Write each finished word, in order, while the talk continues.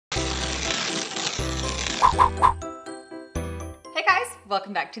Hey guys,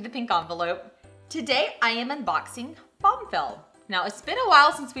 welcome back to the pink envelope. Today I am unboxing Bombfell. Now it's been a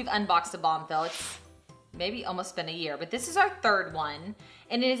while since we've unboxed a Bombfell. It's maybe almost been a year, but this is our third one,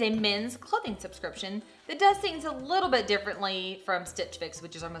 and it is a men's clothing subscription that does things a little bit differently from Stitch Fix,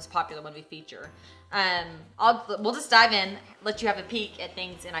 which is our most popular one we feature. We'll just dive in, let you have a peek at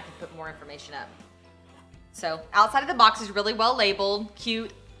things, and I can put more information up. So outside of the box is really well labeled,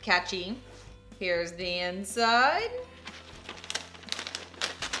 cute, catchy. Here's the inside.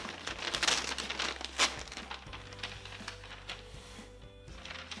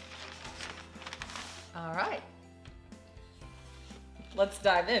 All right, let's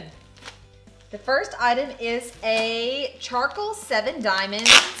dive in. The first item is a charcoal 7 diamonds,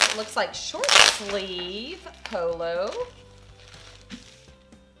 looks like short sleeve polo.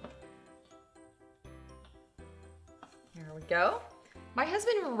 Here we go. My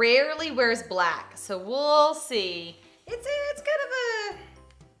husband rarely wears black, so we'll see. It's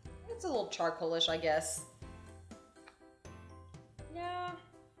a little charcoalish, I guess. Yeah,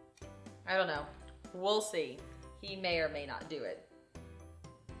 I don't know. We'll see. He may or may not do it.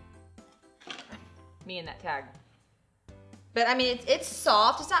 Me and that tag. But I mean, it's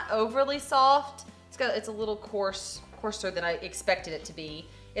soft. It's not overly soft. It's a little coarser than I expected it to be.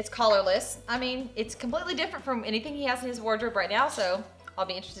 It's collarless. I mean, it's completely different from anything he has in his wardrobe right now, so I'll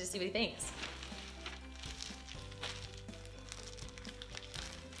be interested to see what he thinks.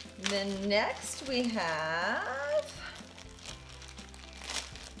 And then next we have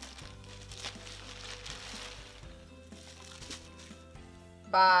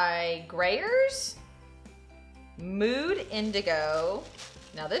by Grayers, Mood Indigo.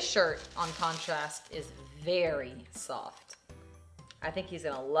 Now this shirt on contrast is very soft. I think he's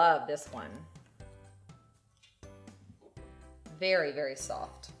gonna love this one. Very, very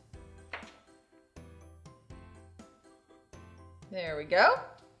soft. There we go.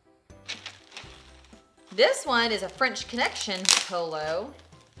 This one is a French Connection polo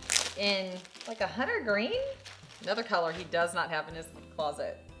in like a hunter green. Another color he does not have in his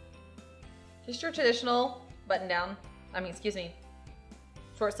closet. Just your traditional button down,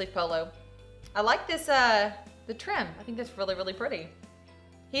 short sleeve polo. I like this, the trim. I think that's really, really pretty.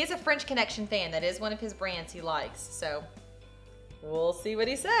 He is a French Connection fan. That is one of his brands he likes, so we'll see what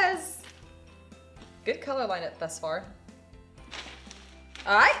he says. Good color lineup thus far.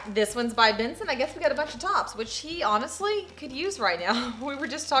 All right, this one's by Benson. I guess we got a bunch of tops, which he honestly could use right now. We were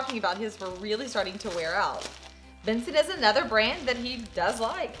just talking about his were really starting to wear out. Benson is another brand that he does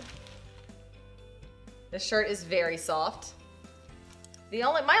like. This shirt is very soft.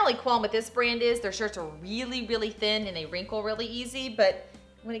 My only qualm with this brand is their shirts are really, really thin and they wrinkle really easy, but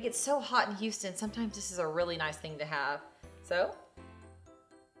when it gets so hot in Houston, sometimes this is a really nice thing to have. So,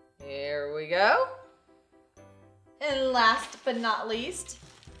 here we go. And last but not least,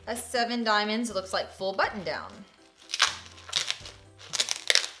 a 7 diamonds, it looks like full button down.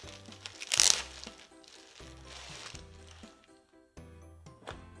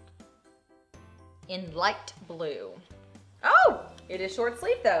 In light blue. Oh, it is short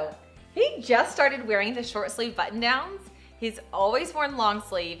sleeve though. He just started wearing the short sleeve button downs. He's always worn long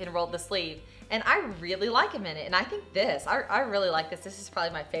sleeve and rolled the sleeve, and I really like him in it. And I think I really like this. This is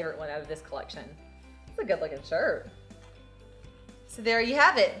probably my favorite one out of this collection. It's a good looking shirt. So there you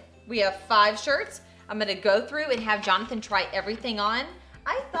have it. We have 5 shirts. I'm gonna go through and have Jonathan try everything on.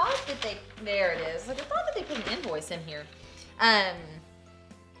 I thought that there it is. Like I thought that they put an invoice in here.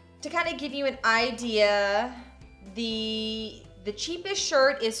 To kind of give you an idea, the cheapest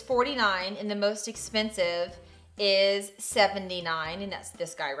shirt is $49 and the most expensive is $79, and that's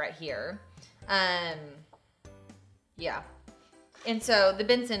this guy right here. Yeah. And so the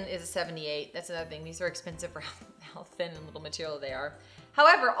Benson is a $78. That's another thing. These are expensive for how thin and little material they are.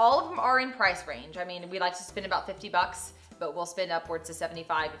 However, all of them are in price range. I mean, we like to spend about 50 bucks, but we'll spend upwards to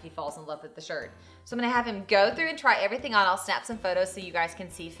 75 if he falls in love with the shirt. So I'm gonna have him go through and try everything on. I'll snap some photos so you guys can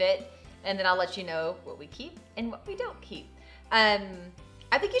see fit, and then I'll let you know what we keep and what we don't keep.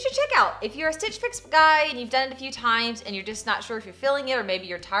 I think you should check out. If you're a Stitch Fix guy and you've done it a few times and you're just not sure if you're feeling it or maybe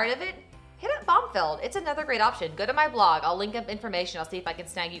you're tired of it, hit up Bombfell. It's another great option. Go to my blog. I'll link up information. I'll see if I can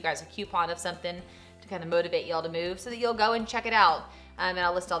snag you guys a coupon of something to kind of motivate y'all to move so that you'll go and check it out. And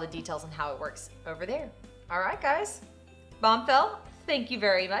I'll list all the details on how it works over there. All right, guys. Bombfell, thank you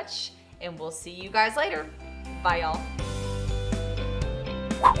very much, and we'll see you guys later. Bye, y'all.